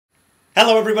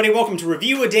Hello everybody, welcome to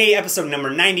Review a Day episode number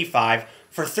 95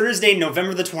 for Thursday,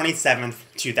 November the 27th,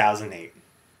 2008.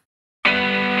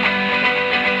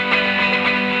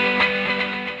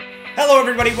 Hello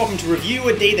everybody, welcome to Review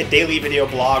a Day, the daily video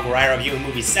blog where I review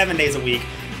movies 7 days a week.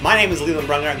 My name is Leland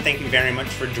Brunger and thank you very much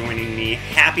for joining me.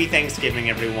 Happy Thanksgiving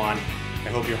everyone. I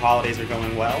hope your holidays are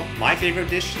going well. My favorite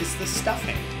dish is the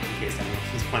stuffing, in case anyone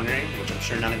was wondering, which I'm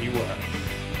sure none of you were.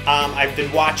 I've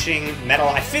been watching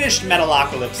I finished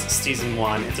Metalocalypse Season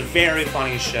 1. It's a very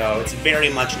funny show. It's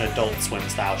very much an Adult Swim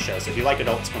style show, so if you like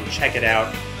Adult Swim, check it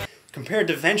out. Compared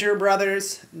to Venture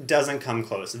Brothers, doesn't come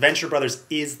close. Venture Brothers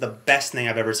is the best thing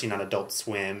I've ever seen on Adult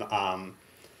Swim. I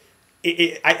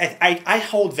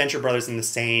hold Venture Brothers in the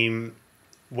same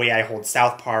way I hold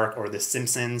South Park or The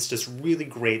Simpsons, just really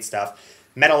great stuff.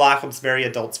 Metalocalypse, very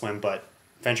Adult Swim, but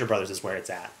Venture Brothers is where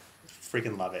it's at.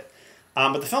 Freaking love it.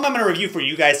 But the film I'm going to review for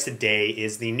you guys today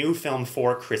is the new film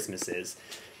 4 Christmases.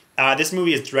 This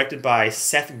movie is directed by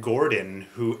Seth Gordon,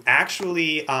 who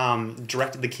actually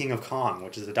directed The King of Kong,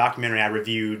 which is a documentary I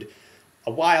reviewed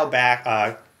a while back,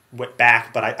 but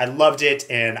I loved it,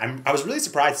 and I was really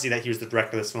surprised to see that he was the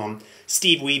director of this film.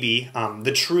 Steve Wiebe,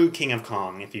 the true King of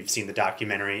Kong, if you've seen the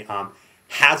documentary,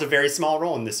 has a very small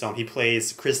role in this film. He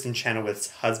plays Kristen Chenoweth's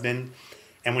husband.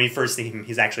 And when you first see him,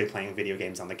 he's actually playing video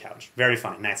games on the couch. Very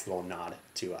funny. Nice little nod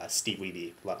to Steve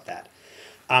Wiebe. Love that.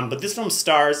 But this film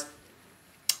stars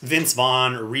Vince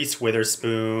Vaughn, Reese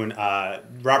Witherspoon,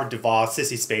 Robert Duvall,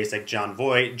 Sissy Spacek, Jon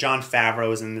Voight, Jon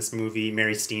Favreau is in this movie,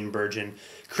 Mary Steenburgen,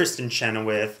 Kristen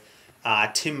Chenoweth,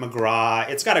 Tim McGraw.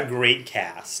 It's got a great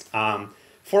cast. 4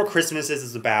 Christmases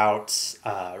is about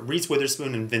Reese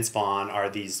Witherspoon and Vince Vaughn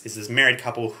is this married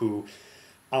couple who...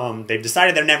 they've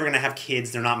decided they're never going to have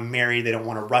kids, they're not married, they don't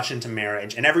want to rush into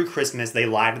marriage, and every Christmas they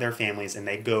lie to their families and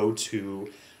they go to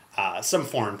some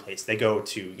foreign place. They go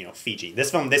to, Fiji.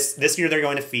 This year they're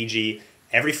going to Fiji.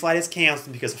 Every flight is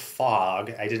canceled because of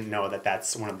fog. I didn't know that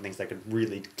that's one of the things that could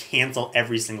really cancel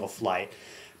every single flight.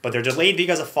 But they're delayed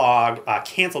because of fog,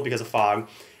 canceled because of fog,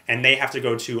 and they have to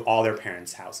go to all their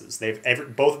parents' houses.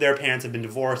 Both of their parents have been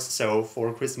divorced, so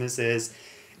 4 Christmases.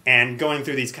 And going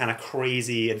through these kind of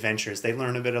crazy adventures, they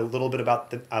learn a little bit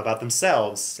about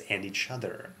themselves and each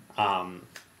other. 4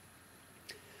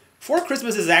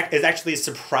 Christmas is actually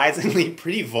surprisingly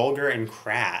pretty vulgar and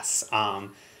crass.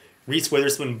 Reese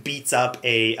Witherspoon beats up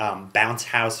a bounce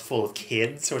house full of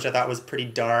kids, which I thought was pretty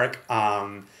dark.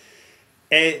 And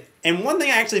one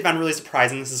thing I actually found really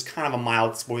surprising, this is kind of a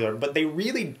mild spoiler, but they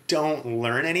really don't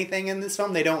learn anything in this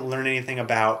film. They don't learn anything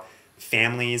about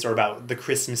families or about the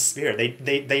Christmas spirit.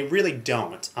 They really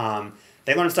don't.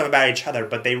 They learn stuff about each other,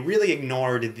 but they really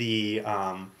ignored the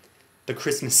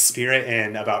Christmas spirit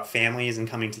and about families and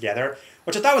coming together,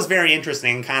 which I thought was very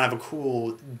interesting, kind of a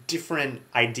cool, different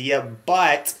idea.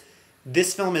 But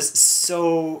this film is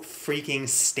so freaking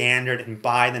standard and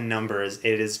by the numbers.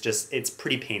 It's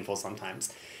pretty painful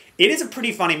sometimes. It is a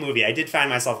pretty funny movie. I did find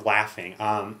myself laughing.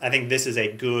 I think this is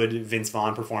a good Vince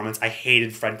Vaughn performance. I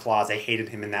hated Fred Claus. I hated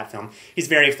him in that film. He's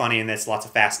very funny in this. Lots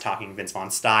of fast-talking Vince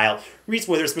Vaughn style. Reese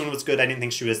Witherspoon was good. I didn't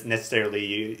think she was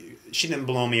necessarily... She didn't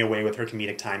blow me away with her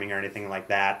comedic timing or anything like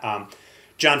that.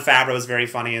 Jon Favreau is very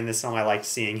funny in this film. I liked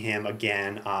seeing him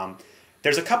again.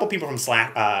 There's a couple people from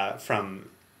Swingers.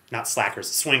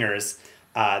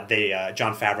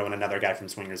 Jon Favreau and another guy from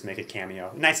Swingers make a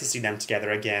cameo. Nice to see them together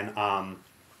again.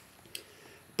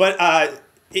 But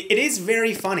it is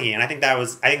very funny, and I think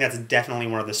that's definitely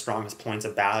one of the strongest points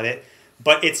about it.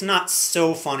 But it's not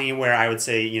so funny where I would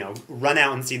say, run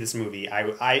out and see this movie.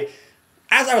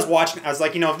 As I was watching, I was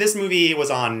like, if this movie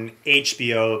was on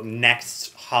HBO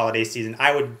next holiday season,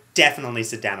 I would definitely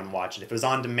sit down and watch it. If it was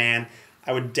on demand,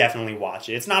 I would definitely watch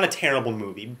it. It's not a terrible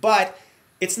movie, but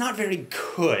it's not very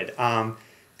good.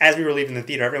 As we were leaving the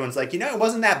theater, everyone's like, it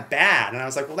wasn't that bad. And I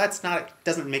was like, well,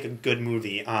 doesn't make a good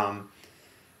movie.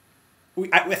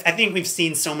 I think we've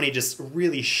seen so many just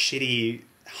really shitty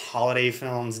holiday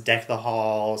films, Deck the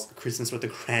Halls, Christmas with the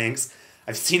Cranks.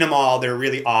 I've seen them all. They're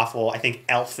really awful. I think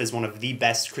Elf is one of the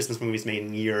best Christmas movies made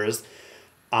in years.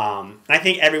 And I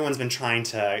think everyone's been trying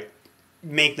to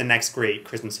make the next great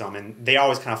Christmas film, and they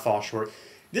always kind of fall short.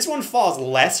 This one falls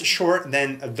less short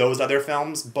than those other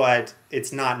films, but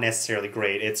it's not necessarily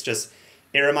great.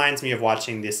 It reminds me of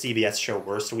watching the CBS show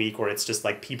Worst Week, where it's just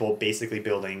like people basically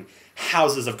building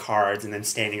houses of cards and then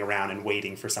standing around and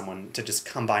waiting for someone to just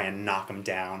come by and knock them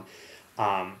down.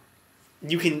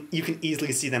 You can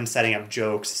easily see them setting up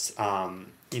jokes,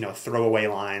 throwaway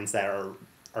lines that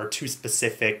are too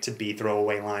specific to be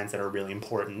throwaway lines that are really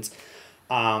important.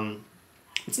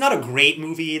 It's not a great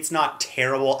movie. It's not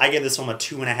terrible. I give this film a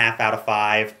 2.5 out of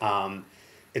 5.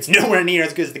 It's nowhere near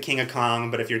as good as the King of Kong,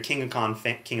 but if you're a King of Kong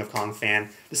fan,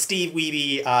 the Steve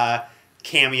Wiebe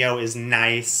cameo is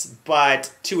nice,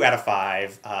 but 2 out of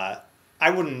 5. I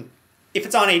wouldn't. If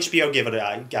it's on HBO, give it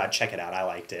a check it out. I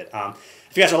liked it.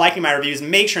 If you guys are liking my reviews,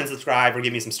 make sure and subscribe or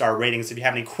give me some star ratings. If you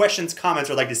have any questions, comments,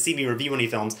 or would like to see me review any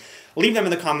films, leave them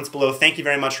in the comments below. Thank you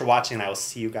very much for watching, and I will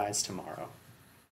see you guys tomorrow.